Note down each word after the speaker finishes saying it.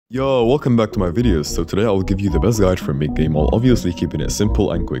Yo, welcome back to my videos. So today I'll give you the best guide for Midgame while obviously keeping it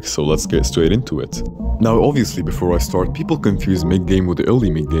simple and quick, so let's get straight into it. Now obviously before I start, people confuse Midgame with the early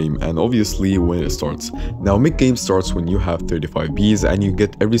Midgame and obviously when it starts. Now Midgame starts when you have 35 bees and you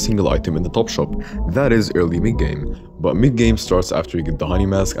get every single item in the top shop. That is early Midgame. But Midgame starts after you get the honey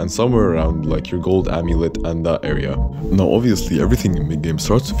mask and somewhere around like your gold amulet and that area. Now obviously everything in Midgame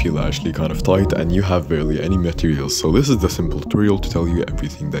starts to feel actually kind of tight and you have barely any materials, so this is the simple tutorial to tell you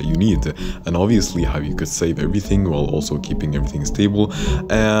everything that you need and obviously how you could save everything while also keeping everything stable,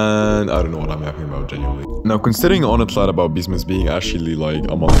 and I don't know what I'm talking about genuinely. Now considering on it about Beastmas being actually like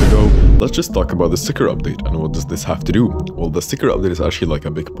a month ago, let's just talk about the sticker update and what does this have to do? Well, the sticker update is actually like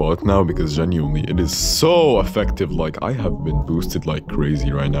a big part now because genuinely it is so effective. Like I have been boosted like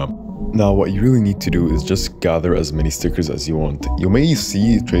crazy right now. Now what you really need to do is just gather as many stickers as you want. You may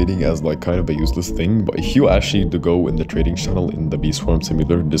see trading as like kind of a useless thing, but if you actually do go in the trading channel in the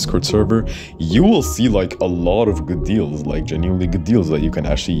Bee-Swarm-Simulator Discord server, you will see like a lot of good deals, like genuinely good deals that you can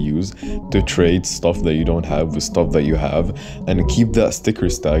actually use to trade stuff that you don't have with stuff that you have and keep that sticker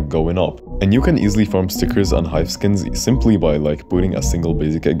stack going up. And you can easily farm stickers and hive skins simply by like putting a single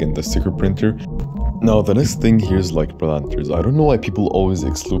basic egg in the sticker printer. Now the next thing here is like planters. I don't know why people always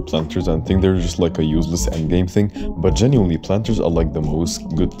exclude planters and think they're just like a useless endgame thing, but genuinely planters are like the most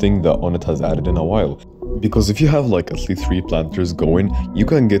good thing that Onnit has added in a while. Because if you have like at least 3 planters going, you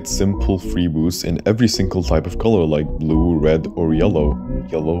can get simple free boosts in every single type of color like blue, red or yellow.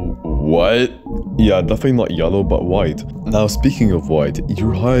 Yellow? What? Yeah, definitely not yellow but white. Now speaking of white,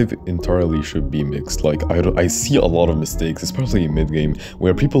 your hive entirely should be mixed. Like I see a lot of mistakes, especially in mid-game,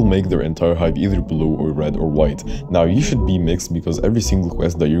 where people make their entire hive either blue or red or white. Now you should be mixed because every single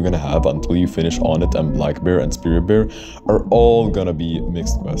quest that you're gonna have until you finish Onnit and Black Bear and Spirit Bear are all gonna be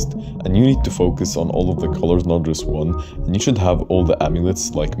mixed quests. And you need to focus on all of the colors, not just one, and you should have all the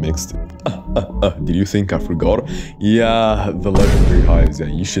amulets like mixed. Did you think I forgot? Yeah, the legendary hives. Yeah,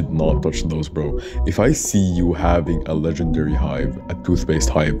 you should not touch those, bro. If I see you having a legendary hive, a toothpaste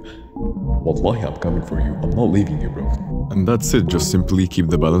hive, wallahi, I'm coming for you. I'm not leaving you, bro. And that's it. Just simply keep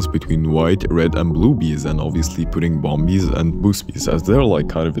the balance between white, red and blue bees, and obviously putting bomb bees and boost bees, as they're like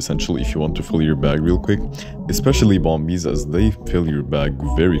kind of essential if you want to fill your bag real quick, especially bomb bees as they fill your bag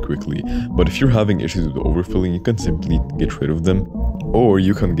very quickly. But if you're having issues with overfilling, you can simply get rid of them. Or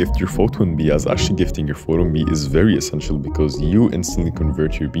you can gift your photon bee, as actually gifting your photon bee is very essential because you instantly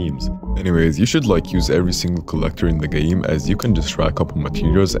convert your beams. Anyways, you should like use every single collector in the game as you can just rack up on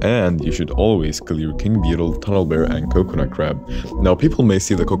materials, and you should always kill your king beetle, tunnel bear and coconut crab. Now people may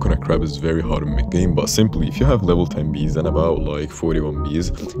see the coconut crab is very hard in mid-game, but simply if you have level 10 bees and about like 41 bees,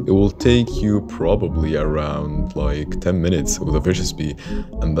 it will take you probably around like 10 minutes with a vicious bee,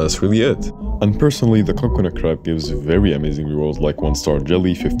 and that's really it. And personally, the coconut crab gives very amazing rewards like 1-star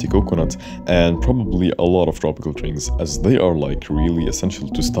jelly, 50 coconuts, and probably a lot of tropical drinks, as they are like really essential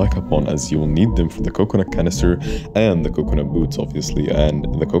to stack up on, as you will need them for the coconut canister and the coconut boots obviously, and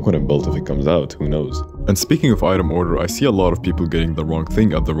the coconut belt if it comes out, who knows. And speaking of item order, I see a lot of people getting the wrong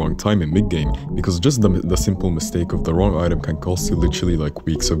thing at the wrong time in mid-game, because just the simple mistake of the wrong item can cost you literally like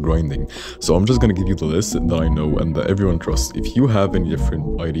weeks of grinding. So I'm just gonna give you the list that I know and that everyone trusts. If you have any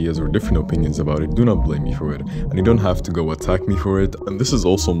different ideas or different opinions about it, do not blame me for it, and you don't have to go attack me for it. And this is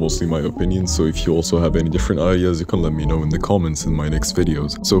also mostly my opinion, so if you also have any different ideas, you can let me know in the comments in my next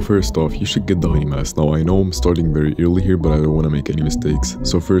videos. So first off, you should get the honey mask. Now I know I'm starting very early here, but I don't want to make any mistakes.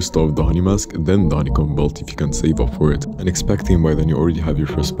 So first off, the honey mask, then the honeycomb belt if you can save up for it. And expecting by then you already have your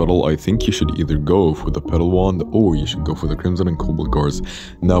first petal, I think you should either go for the petal wand or you should go for the crimson and cobalt cards.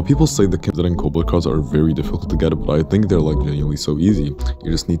 Now people say the crimson and cobalt cards are very difficult to get, but I think they're like genuinely so easy.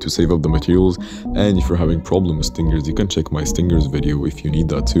 You just need to save up the materials, and if you're having problem with stingers, you can check my stingers video if you need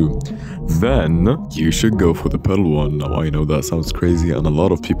that too. Then you should go for the petal one. Now I know that sounds crazy and a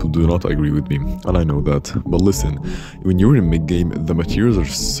lot of people do not agree with me, and I know that, but listen, when you're in mid-game, the materials are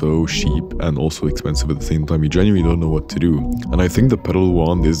so cheap and also expensive at the same time, you genuinely don't know what to do. And I think the petal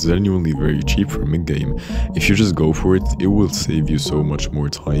wand is genuinely very cheap for mid-game. If you just go for it, it will save you so much more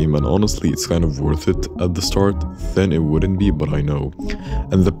time, and honestly it's kind of worth it at the start. Then it wouldn't be, but I know.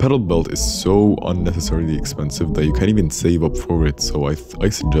 And the petal belt is so unnecessarily expensive that you can't even save up for it, so I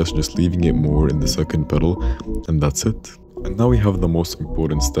suggest just leaving it more in the second petal, and that's it. And now we have the most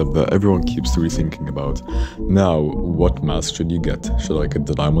important step that everyone keeps rethinking about. Now, what mask should you get? Should I get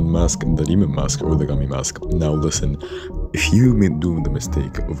the diamond mask, the demon mask, or the gummy mask? Now listen, If you do the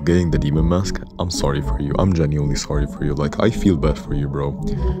mistake of getting the demon mask, I'm sorry for you. I'm genuinely sorry for you. Like, I feel bad for you, bro.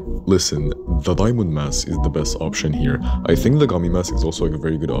 Listen, the diamond mask is the best option here. I think the gummy mask is also like a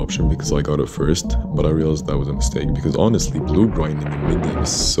very good option because I got it first, but I realized that was a mistake because honestly, blue grinding in mid-game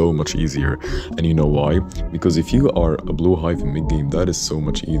is so much easier. And you know why? Because if you are a blue hive in mid-game, that is so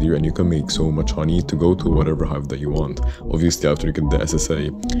much easier and you can make so much honey to go to whatever hive that you want. Obviously, after you get the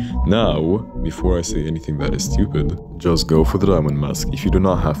SSA. Now, before I say anything that is stupid, just go for the diamond mask. If you do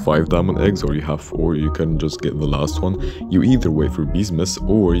not have 5 diamond eggs or you have 4, you can just get the last one. You either wait for Bee's Miss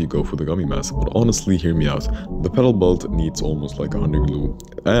or you go for the gummy mask. But honestly, hear me out. The petal belt needs almost like 100 glue.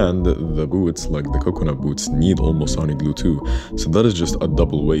 And the boots, like the coconut boots, need almost 100 glue too. So that is just a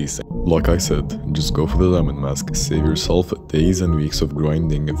double waste. Like I said, just go for the diamond mask. Save yourself days and weeks of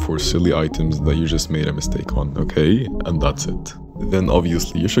grinding for silly items that you just made a mistake on, okay? And that's it. Then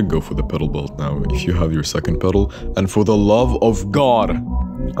obviously you should go for the petal belt now if you have your second petal, and for the love of God,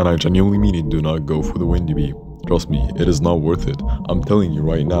 and I genuinely mean it, do not go for the windy bee. Trust me, it is not worth it. I'm telling you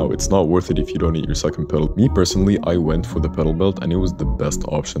right now, it's not worth it if you don't eat your second petal. Me personally, I went for the petal belt and it was the best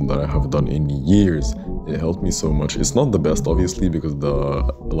option that I have done in years. It helped me so much. It's not the best obviously because the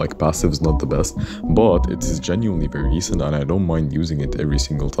passive is not the best, but it is genuinely very decent and I don't mind using it every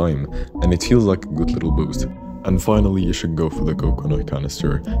single time, and it feels like a good little boost. And finally, you should go for the coconut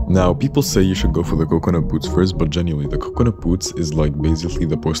canister. Now, people say you should go for the coconut boots first, but genuinely, the coconut boots is like basically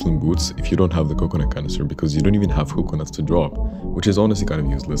the porcelain boots if you don't have the coconut canister, because you don't even have coconuts to drop, which is honestly kind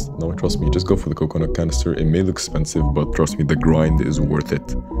of useless. Now, trust me, just go for the coconut canister. It may look expensive, but trust me, the grind is worth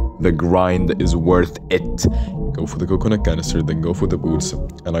it. The grind is worth it. Go for the coconut canister, then go for the boots,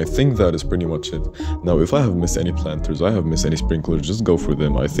 and I think that is pretty much it. Now, if I have missed any planters, I have missed any sprinklers, just go for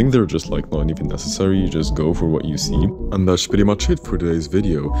them. I think they're just like not even necessary. Just go for what you see, and that's pretty much it for today's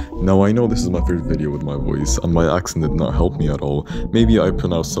video. Now, I know this is my favorite video with my voice, and my accent did not help me at all. Maybe I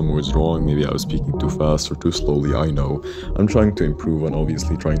pronounced some words wrong, maybe I was speaking too fast or too slowly, I know. I'm trying to improve and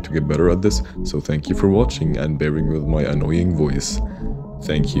obviously trying to get better at this, so thank you for watching and bearing with my annoying voice.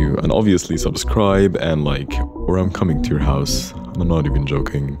 Thank you, and obviously subscribe and like, or I'm coming to your house, and I'm not even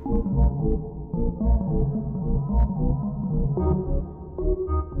joking.